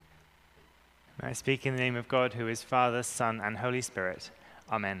I speak in the name of God, who is Father, Son, and Holy Spirit.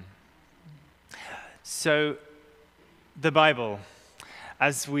 Amen. So, the Bible.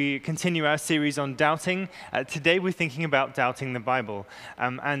 As we continue our series on doubting, today we're thinking about doubting the Bible.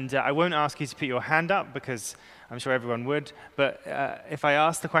 I won't ask you to put your hand up because I'm sure everyone would, but if I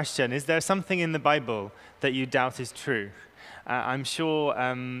ask the question, is there something in the Bible that you doubt is true? I'm sure,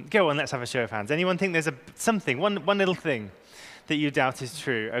 go on, let's have a show of hands. Anyone think there's something, one little thing that you doubt is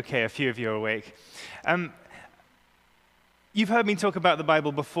true? Okay, a few of you are awake. You've heard me talk about the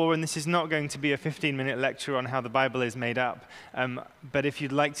Bible before, and this is not going to be a 15-minute lecture on how the Bible is made up. But if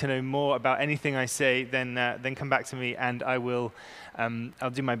you'd like to know more about anything I say, then come back to me, and I'll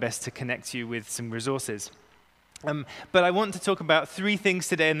do my best to connect you with some resources. But I want to talk about three things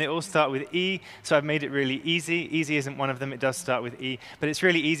today, and they all start with E, so I've made it really easy. Easy isn't one of them, it does start with E, but it's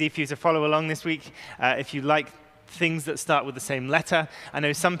really easy for you to follow along this week. If you like things that start with the same letter. I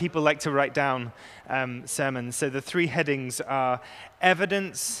know some people like to write down sermons, so the three headings are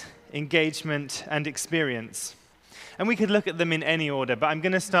evidence, engagement, and experience. And we could look at them in any order, but I'm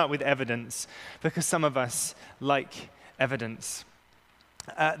going to start with evidence, because some of us like evidence.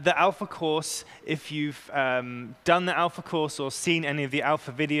 The Alpha course, if you've done the Alpha course or seen any of the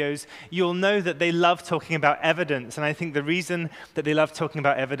Alpha videos, you'll know that they love talking about evidence. And I think the reason that they love talking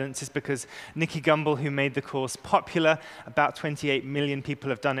about evidence is because Nicky Gumbel, who made the course popular, about 28 million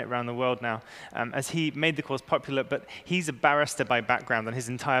people have done it around the world now, as he made the course popular, but he's a barrister by background and his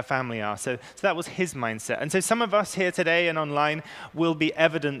entire family are. So that was his mindset. And so some of us here today and online will be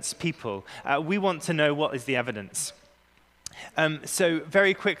evidence people. We want to know what is the evidence. So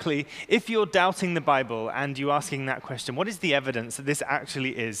very quickly, if you're doubting the Bible and you're asking that question, what is the evidence that this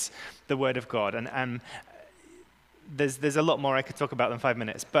actually is the Word of God? And there's a lot more I could talk about than 5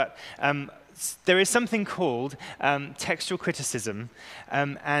 minutes, but there is something called textual criticism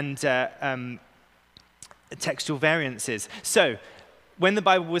and textual variances. So when the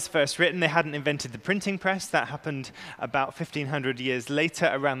Bible was first written, they hadn't invented the printing press. That happened about 1,500 years later,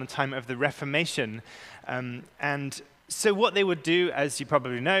 around the time of the Reformation. So what they would do, as you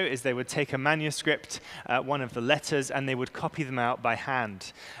probably know, is they would take a manuscript, one of the letters, and they would copy them out by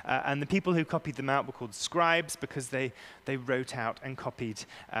hand. And the people who copied them out were called scribes because they wrote out and copied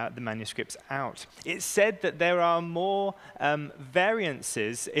the manuscripts out. It's said that there are more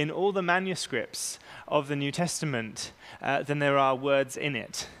variances in all the manuscripts of the New Testament than there are words in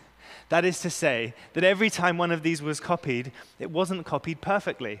it. That is to say that every time one of these was copied, it wasn't copied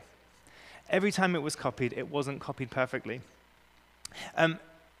perfectly. Every time it was copied, it wasn't copied perfectly.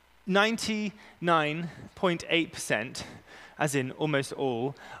 99.8%, as in almost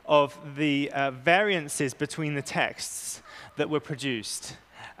all, of the variances between the texts that were produced,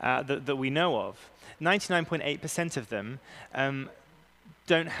 that we know of, 99.8% of them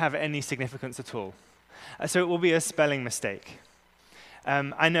don't have any significance at all. So it will be a spelling mistake.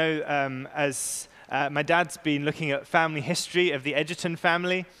 I know as my dad's been looking at family history of the Edgerton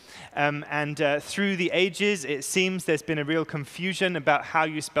family, and through the ages, it seems there's been a real confusion about how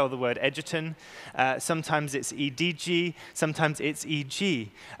you spell the word Edgerton. Sometimes it's EDG, sometimes it's EG.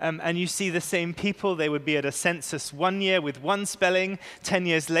 And you see the same people, they would be at a census 1 year with one spelling, 10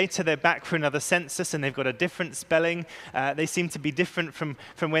 years later they're back for another census and they've got a different spelling. They seem to be different from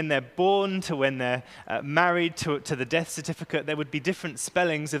when they're born to when they're married to the death certificate. There would be different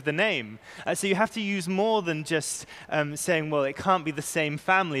spellings of the name. So you have to use more than just saying, well, it can't be the same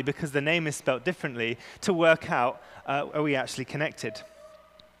family because the name is spelt differently to work out, are we actually connected?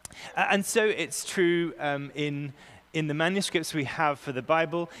 And so it's true in the manuscripts we have for the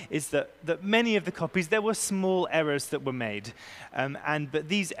Bible is that many of the copies, there were small errors that were made, but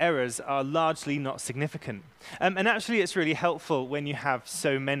these errors are largely not significant. And actually it's really helpful when you have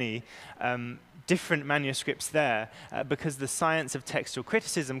so many different manuscripts there, because the science of textual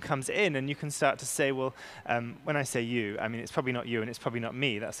criticism comes in, and you can start to say, well, when I say you, I mean, it's probably not you and it's probably not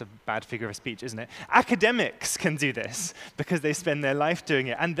me. That's a bad figure of speech, isn't it? Academics can do this because they spend their life doing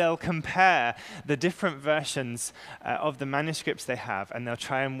it, and they'll compare the different versions of the manuscripts they have, and they'll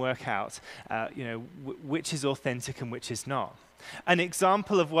try and work out, which is authentic and which is not. An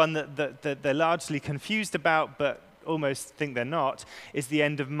example of one that they're largely confused about, but almost think they're not, is the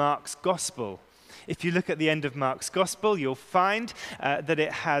end of Mark's Gospel. If you look at the end of Mark's Gospel, you'll find that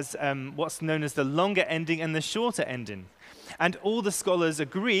it has what's known as the longer ending and the shorter ending. And all the scholars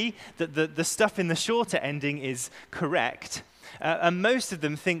agree that the stuff in the shorter ending is correct. And most of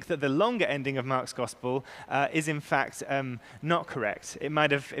them think that the longer ending of Mark's Gospel is in fact not correct. It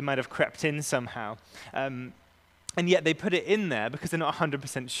might have crept in somehow. And yet they put it in there because they're not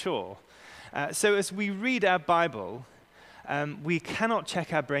 100% sure. So as we read our Bible, we cannot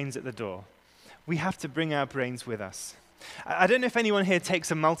check our brains at the door. we have to bring our brains with us. I don't know if anyone here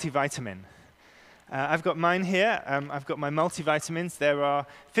takes a multivitamin. I've got mine here. I've got my multivitamins. There are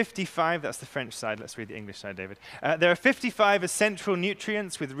 55, that's the French side. Let's read the English side, David. There are 55 essential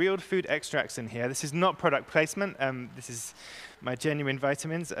nutrients with real food extracts in here. This is not product placement. This is my genuine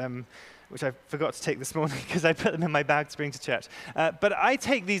vitamins, which I forgot to take this morning because I put them in my bag to bring to church. But I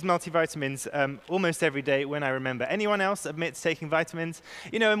take these multivitamins almost every day when I remember. Anyone else admit to taking vitamins?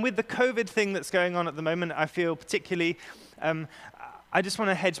 You know, and with the COVID thing that's going on at the moment, I feel particularly I just want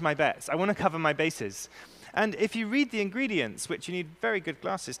to hedge my bets. I want to cover my bases. And if you read the ingredients, which you need very good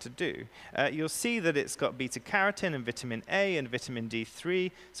glasses to do, you'll see that it's got beta-carotene and vitamin A and vitamin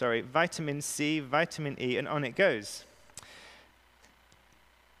D3, vitamin C, vitamin E, and on it goes.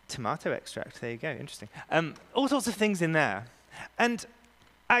 Tomato extract, there you go, interesting. All sorts of things in there. And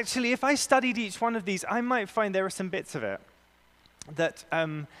actually, if I studied each one of these, I might find there are some bits of it that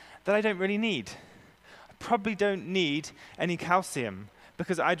I don't really need. Probably don't need any calcium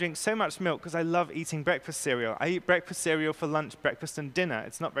because I drink so much milk because I love eating breakfast cereal. I eat breakfast cereal for lunch, breakfast, and dinner.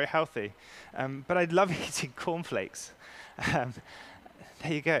 It's not very healthy, but I love eating cornflakes. There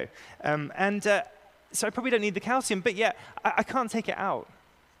you go. So I probably don't need the calcium, but yet I can't take it out.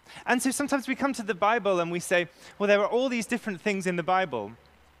 And so sometimes we come to the Bible and we say, well, there are all these different things in the Bible.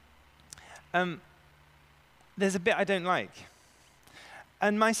 There's a bit I don't like.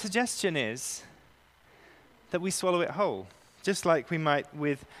 And my suggestion is that we swallow it whole, just like we might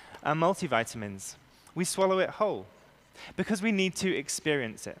with our multivitamins. We swallow it whole because we need to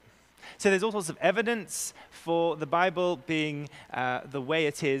experience it. So there's all sorts of evidence for the Bible being the way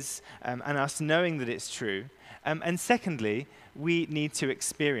it is and us knowing that it's true. And secondly, we need to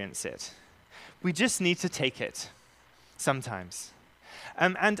experience it. We just need to take it sometimes.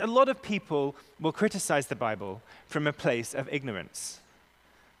 And a lot of people will criticize the Bible from a place of ignorance.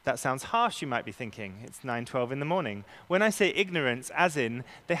 That sounds harsh, you might be thinking. It's 9:12 in the morning. When I say ignorance, as in,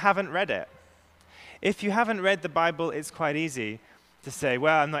 they haven't read it. If you haven't read the Bible, it's quite easy to say,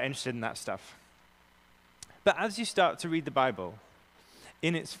 well, I'm not interested in that stuff. But as you start to read the Bible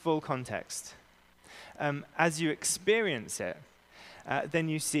in its full context, as you experience it, then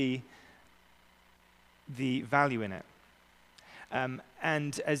you see the value in it.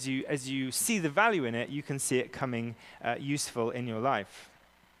 And as you see the value in it, you can see it coming useful in your life.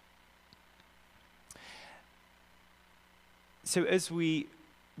 So as we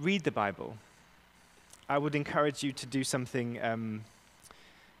read the Bible, I would encourage you to do something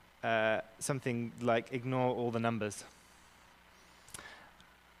like ignore all the numbers.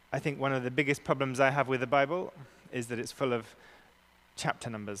 I think one of the biggest problems I have with the Bible is that it's full of chapter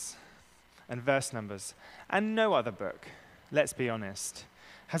numbers and verse numbers. And no other book, let's be honest,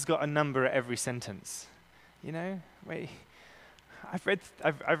 has got a number at every sentence. You know, I've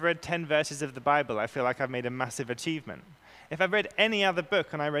read 10 verses of the Bible. I feel like I've made a massive achievement. If I've read any other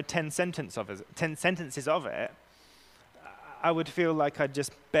book and I read 10 sentences of it, I would feel like I'd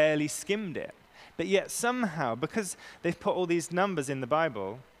just barely skimmed it. But yet somehow, because they've put all these numbers in the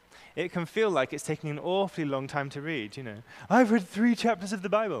Bible, it can feel like it's taking an awfully long time to read, you know. I've read 3 chapters of the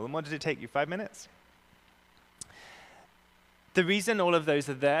Bible, and what did it take you, 5 minutes? The reason all of those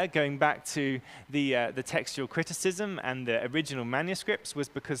are there, going back to the textual criticism and the original manuscripts, was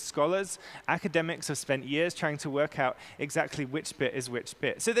because scholars, academics have spent years trying to work out exactly which bit is which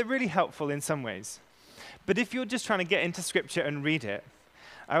bit. So they're really helpful in some ways. But if you're just trying to get into Scripture and read it,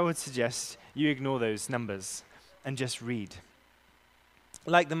 I would suggest you ignore those numbers and just read.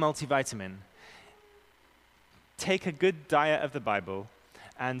 Like the multivitamin, take a good diet of the Bible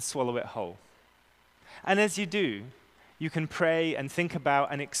and swallow it whole. And as you do, you can pray and think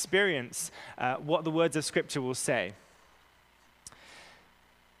about and experience what the words of Scripture will say.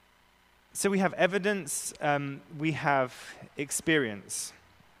 So we have evidence, we have experience,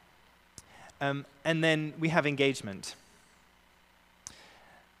 and then we have engagement.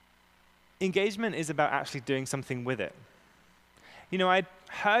 Engagement is about actually doing something with it. You know, I'd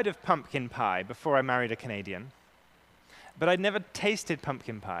heard of pumpkin pie before I married a Canadian, but I'd never tasted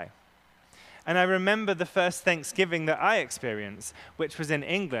pumpkin pie. And I remember the first Thanksgiving that I experienced, which was in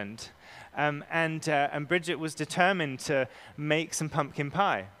England, and Bridget was determined to make some pumpkin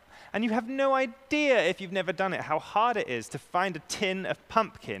pie. And you have no idea, if you've never done it, how hard it is to find a tin of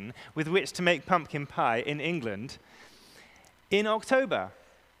pumpkin with which to make pumpkin pie in England in October.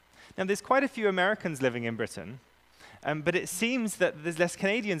 Now, there's quite a few Americans living in Britain, but it seems that there's less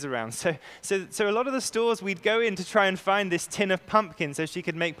Canadians around. So a lot of the stores we'd go in to try and find this tin of pumpkin so she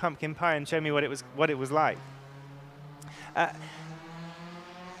could make pumpkin pie and show me what it was like.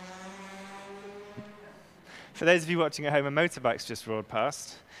 For those of you watching at home, a motorbike's just roared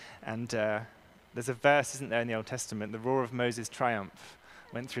past, and There's a verse, isn't there, in the Old Testament, the roar of Moses' triumph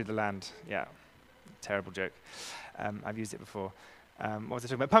went through the land. Yeah, terrible joke. I've used it before. What was I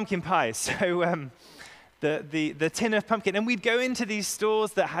talking about? Pumpkin pie. So the tin of pumpkin. And we'd go into these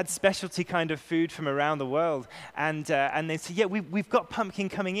stores that had specialty kind of food from around the world. And they'd say, yeah, we've got pumpkin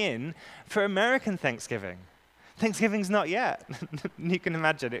coming in for American Thanksgiving. Thanksgiving's not yet. You can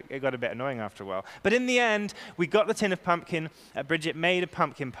imagine it got a bit annoying after a while. But in the end, we got the tin of pumpkin. Bridget made a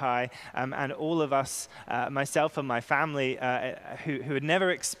pumpkin pie, and all of us, myself and my family, who had never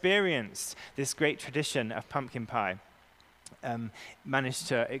experienced this great tradition of pumpkin pie, managed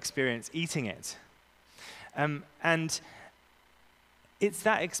to experience eating it. And it's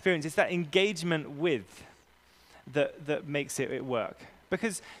that experience, it's that engagement with that makes it work.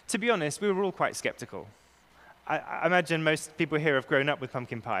 Because, to be honest, we were all quite skeptical. I imagine most people here have grown up with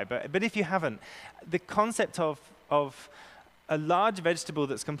pumpkin pie, but if you haven't, the concept of a large vegetable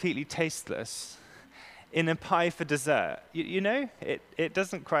that's completely tasteless in a pie for dessert, you know, it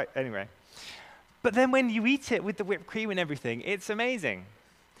doesn't quite, anyway. But then when you eat it with the whipped cream and everything, it's amazing.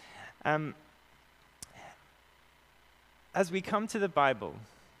 As we come to the Bible,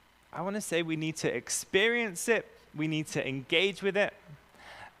 I want to say we need to experience it, we need to engage with it,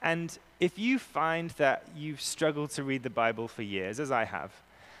 and if you find that you've struggled to read the Bible for years, as I have,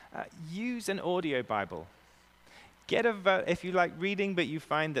 use an audio Bible. If you like reading, but you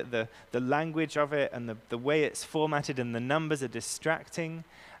find that the language of it and the way it's formatted and the numbers are distracting,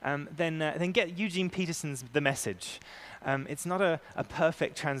 then get Eugene Peterson's The Message. It's not a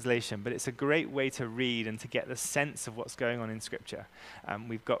perfect translation, but it's a great way to read and to get the sense of what's going on in Scripture.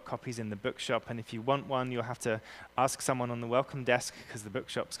 We've got copies in the bookshop, and if you want one, you'll have to ask someone on the welcome desk, because the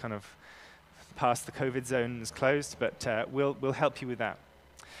bookshop's kind of past the COVID zone and is closed, but we'll help you with that.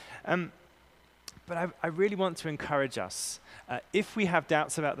 But I really want to encourage us, if we have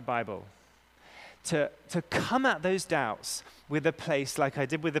doubts about the Bible, to come at those doubts with a place like I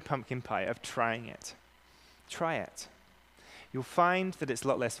did with the pumpkin pie of trying it. Try it. You'll find that it's a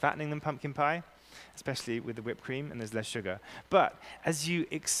lot less fattening than pumpkin pie, especially with the whipped cream, and there's less sugar. But as you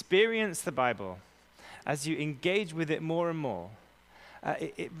experience the Bible, as you engage with it more and more,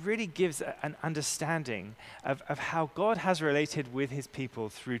 it really gives an understanding of how God has related with his people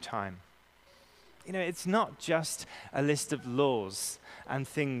through time. You know, it's not just a list of laws and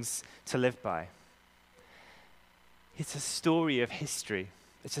things to live by. It's a story of history.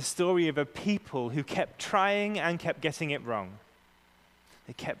 It's a story of a people who kept trying and kept getting it wrong.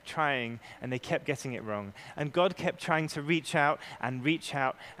 They kept trying and they kept getting it wrong. And God kept trying to reach out and reach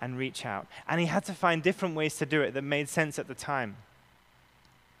out and reach out. And he had to find different ways to do it that made sense at the time.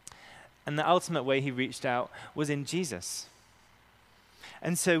 And the ultimate way he reached out was in Jesus.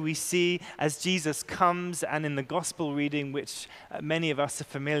 And so we see as Jesus comes, and in the gospel reading, which many of us are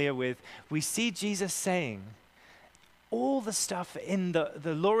familiar with, we see Jesus saying all the stuff in the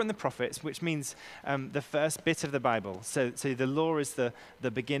law and the prophets, which means the first bit of the Bible. So the law is the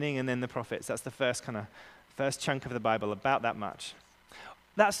beginning, and then the prophets. That's the first chunk of the Bible, about that much.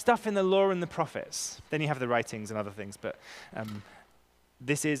 That stuff in the law and the prophets. Then you have the writings and other things, but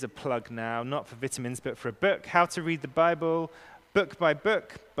this is a plug now, not for vitamins, but for a book, How to Read the Bible, Book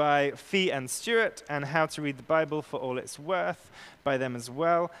by Fee and Stewart, and How to Read the Bible for All It's Worth by them as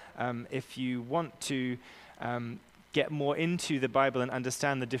well. If you want to get more into the Bible and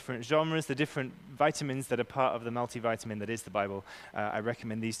understand the different genres, the different vitamins that are part of the multivitamin that is the Bible, I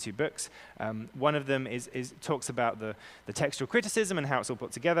recommend these two books. One of them talks about the textual criticism and how it's all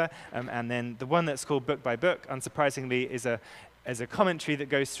put together, and then the one that's called Book by Book, unsurprisingly, is a commentary that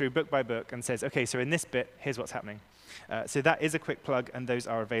goes through book by book and says, okay, so in this bit, here's what's happening. So that is a quick plug, and those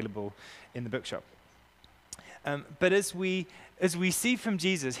are available in the bookshop. But as we see from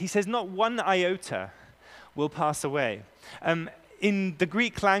Jesus, he says not one iota will pass away. In the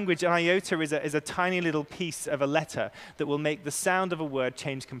Greek language, an iota is a tiny little piece of a letter that will make the sound of a word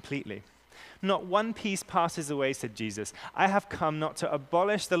change completely. Not one piece passes away, said Jesus. I have come not to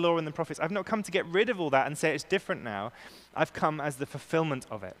abolish the law and the prophets. I've not come to get rid of all that and say it's different now. I've come as the fulfillment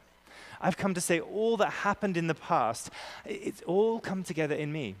of it. I've come to say all that happened in the past, it's all come together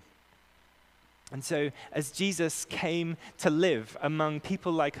in me. And so as Jesus came to live among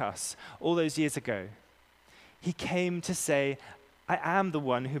people like us all those years ago, he came to say, I am the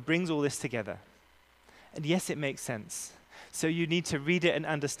one who brings all this together. And yes, it makes sense. So you need to read it and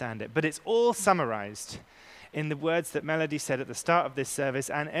understand it. But it's all summarized in the words that Melody said at the start of this service,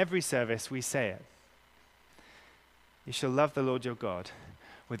 and every service we say it. You shall love the Lord your God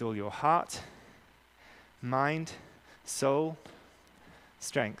with all your heart, mind, soul,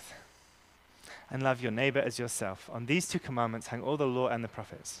 strength, and love your neighbor as yourself. On these two commandments hang all the law and the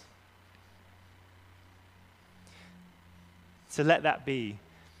prophets. So let that be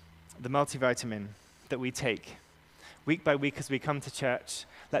the multivitamin that we take week by week as we come to church.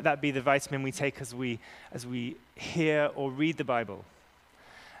 Let that be the vitamin we take as we hear or read the Bible.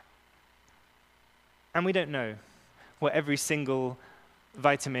 And we don't know what every single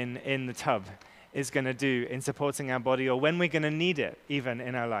vitamin in the tub is going to do in supporting our body, or when we're going to need it even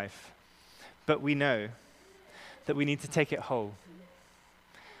in our life. But we know that we need to take it whole.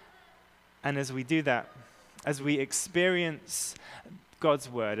 And as we do that, as we experience God's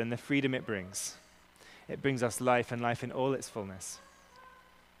word and the freedom it brings us life, and life in all its fullness.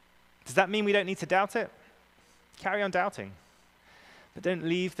 Does that mean we don't need to doubt it? Carry on doubting. But don't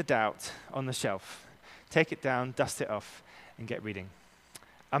leave the doubt on the shelf. Take it down, dust it off, and get reading.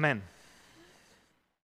 Amen.